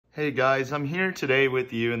Hey guys, I'm here today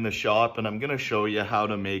with you in the shop and I'm going to show you how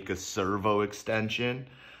to make a servo extension.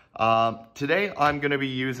 Today I'm going to be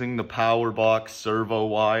using the PowerBox servo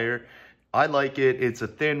wire. I like it. It's a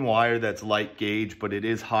thin wire that's light gauge, but it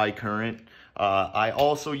is high current. I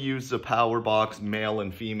also use the PowerBox male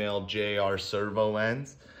and female JR servo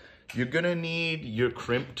ends. You're going to need your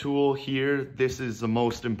crimp tool here. This is the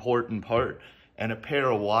most important part, and a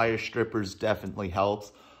pair of wire strippers definitely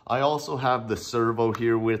helps. I also have the servo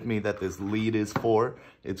here with me that this lead is for.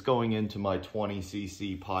 It's going into my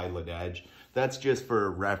 20cc Pilot Edge. That's just for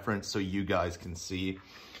reference so you guys can see.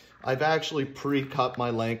 I've actually pre-cut my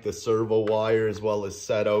length of servo wire as well as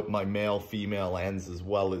set out my male-female ends as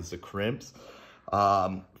well as the crimps.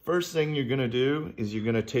 First thing you're gonna do is you're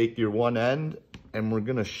gonna take your one end and we're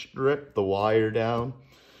gonna strip the wire down.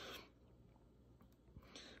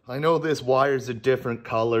 I know this wire is a different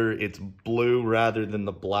color. It's blue rather than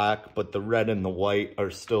the black, but the red and the white are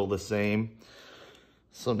still the same.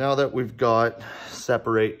 So now that we've got,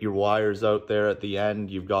 separate your wires out there at the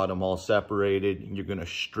end, you've got them all separated, you're gonna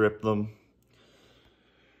strip them.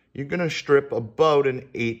 You're gonna strip about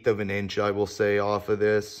 1/8 of an inch, I will say, off of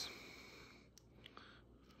this.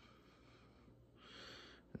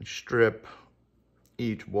 And strip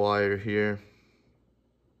each wire here.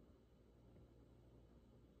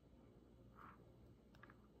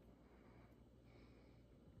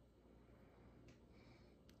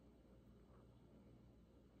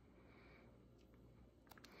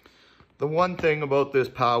 The one thing about this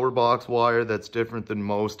PowerBox wire that's different than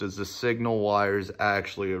most is the signal wire is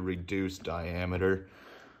actually a reduced diameter.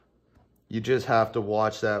 You just have to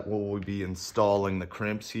watch that while we be installing the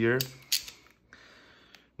crimps here.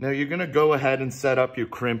 Now you're gonna go ahead and set up your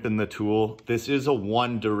crimp in the tool. This is a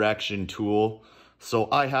one direction tool, so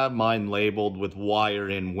I have mine labeled with wire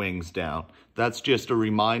in, wings down. That's just a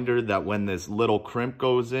reminder that when this little crimp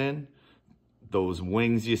goes in, those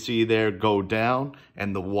wings you see there go down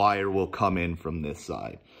and the wire will come in from this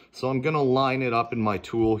side. So I'm gonna line it up in my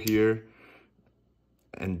tool here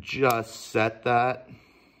and just set that.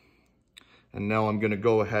 And now I'm gonna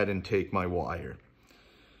go ahead and take my wire.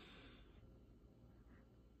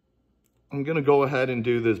 I'm gonna go ahead and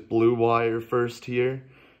do this blue wire first here.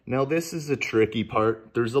 Now this is the tricky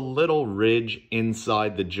part. There's a little ridge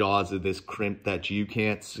inside the jaws of this crimp that you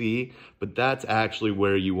can't see, but that's actually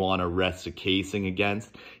where you want to rest the casing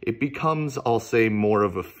against. It becomes, I'll say, more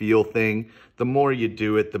of a feel thing. The more you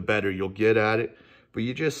do it, the better you'll get at it. But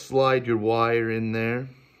you just slide your wire in there.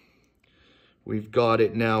 We've got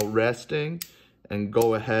it now resting, and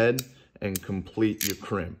go ahead and complete your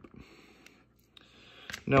crimp.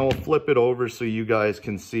 Now we'll flip it over so you guys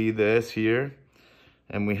can see this here.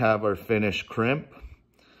 And we have our finished crimp.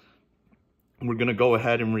 We're gonna go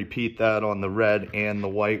ahead and repeat that on the red and the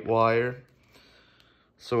white wire.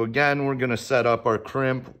 So again, we're gonna set up our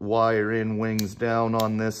crimp, wire in, wings down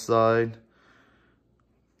on this side.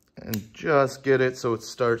 And just get it so it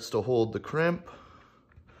starts to hold the crimp.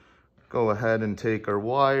 Go ahead and take our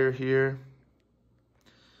wire here.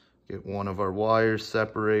 Get one of our wires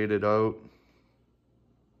separated out.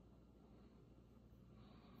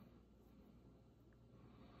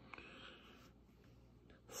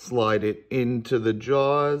 Slide it into the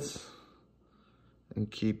jaws and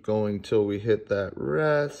keep going till we hit that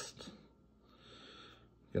rest.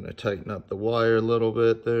 Gonna tighten up the wire a little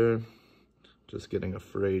bit there. Just getting a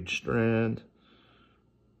frayed strand.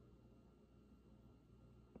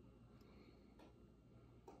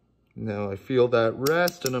 Now I feel that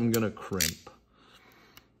rest and I'm gonna crimp.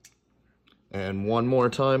 And one more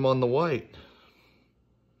time on the white.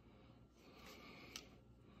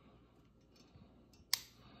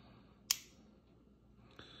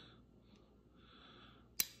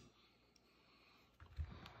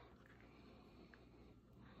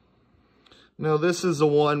 Now this is the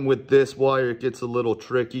one with this wire, it gets a little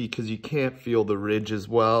tricky because you can't feel the ridge as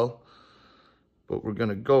well. But we're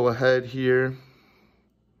gonna go ahead here.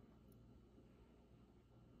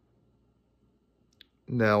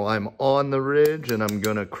 Now I'm on the ridge and I'm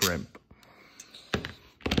gonna crimp.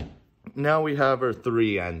 Now we have our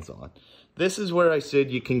 3 ends on. This is where I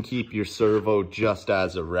said you can keep your servo just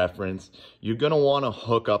as a reference. You're gonna wanna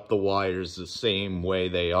hook up the wires the same way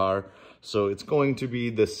they are. So it's going to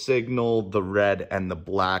be the signal, the red, and the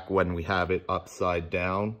black when we have it upside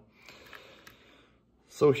down.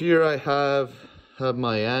 So here I have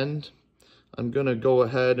my end. I'm gonna go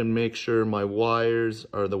ahead and make sure my wires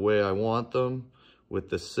are the way I want them, with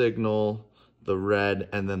the signal, the red,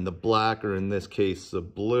 and then the black, or in this case, the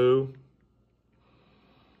blue.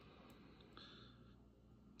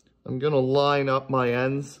 I'm gonna line up my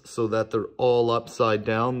ends so that they're all upside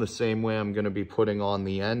down, the same way I'm gonna be putting on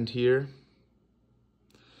the end here.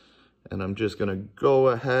 And I'm just gonna go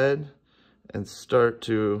ahead and start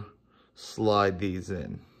to slide these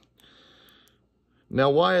in. Now,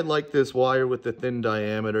 why I like this wire with the thin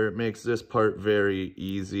diameter, it makes this part very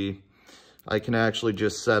easy. I can actually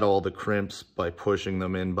just set all the crimps by pushing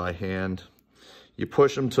them in by hand. You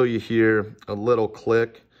push them till you hear a little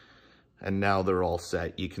click, and now they're all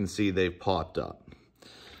set. You can see they've popped up.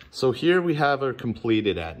 So here we have our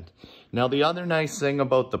completed end. Now, the other nice thing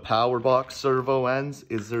about the power box servo ends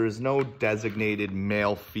is there is no designated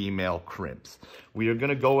male-female crimps. We are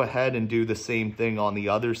gonna go ahead and do the same thing on the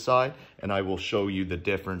other side, and I will show you the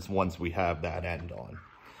difference once we have that end on.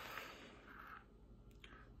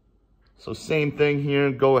 So same thing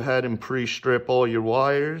here, go ahead and pre-strip all your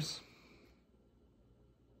wires.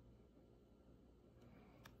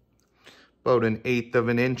 About 1/8 of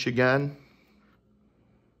an inch again.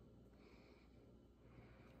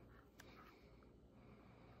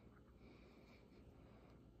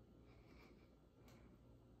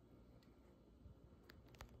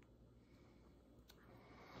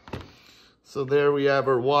 So there we have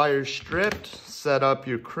our wires stripped. Set up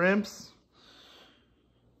your crimps,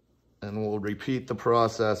 and we'll repeat the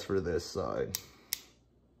process for this side.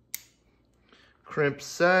 Crimp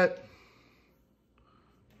set,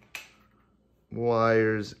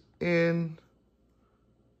 wires in,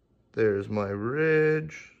 there's my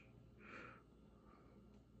ridge.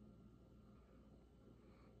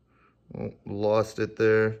 Oh, lost it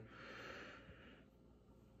there.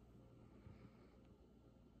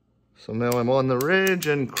 So now I'm on the ridge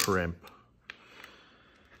and crimp.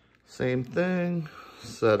 Same thing,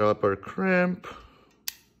 set up our crimp.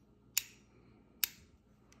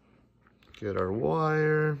 Get our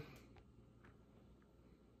wire.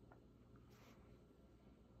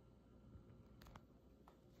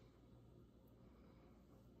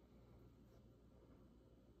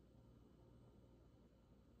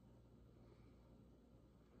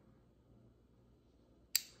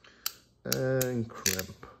 And crimp.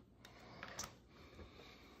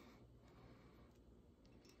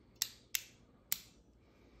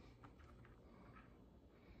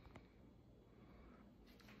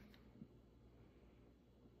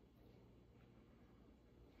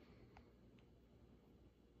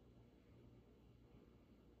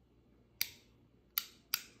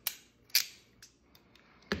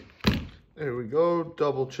 There we go,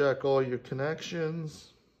 double check all your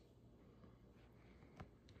connections.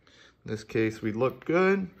 In this case, we look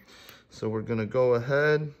good. So we're gonna go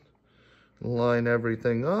ahead, line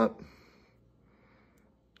everything up,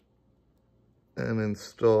 and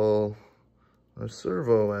install our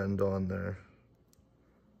servo end on there.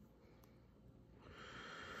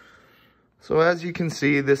 So as you can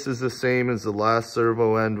see, this is the same as the last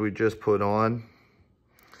servo end we just put on.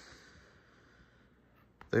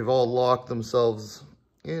 They've all locked themselves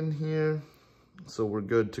in here, so we're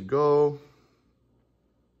good to go.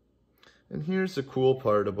 And here's the cool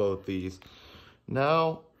part about these.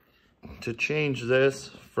 Now, to change this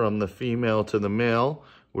from the female to the male,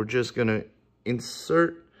 we're just gonna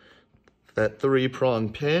insert that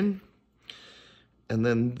 3-prong pin, and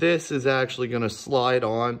then this is actually gonna slide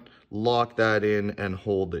on, lock that in, and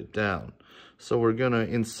hold it down. So we're gonna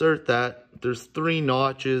insert that. There's 3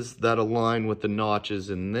 notches that align with the notches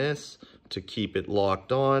in this to keep it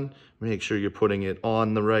locked on. Make sure you're putting it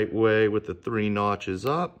on the right way with the 3 notches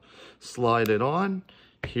up. Slide it on,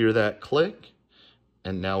 hear that click,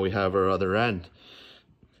 and now we have our other end.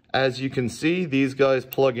 As you can see, these guys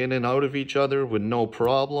plug in and out of each other with no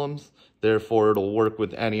problems. Therefore, it'll work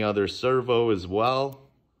with any other servo as well.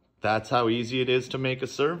 That's how easy it is to make a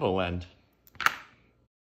servo end.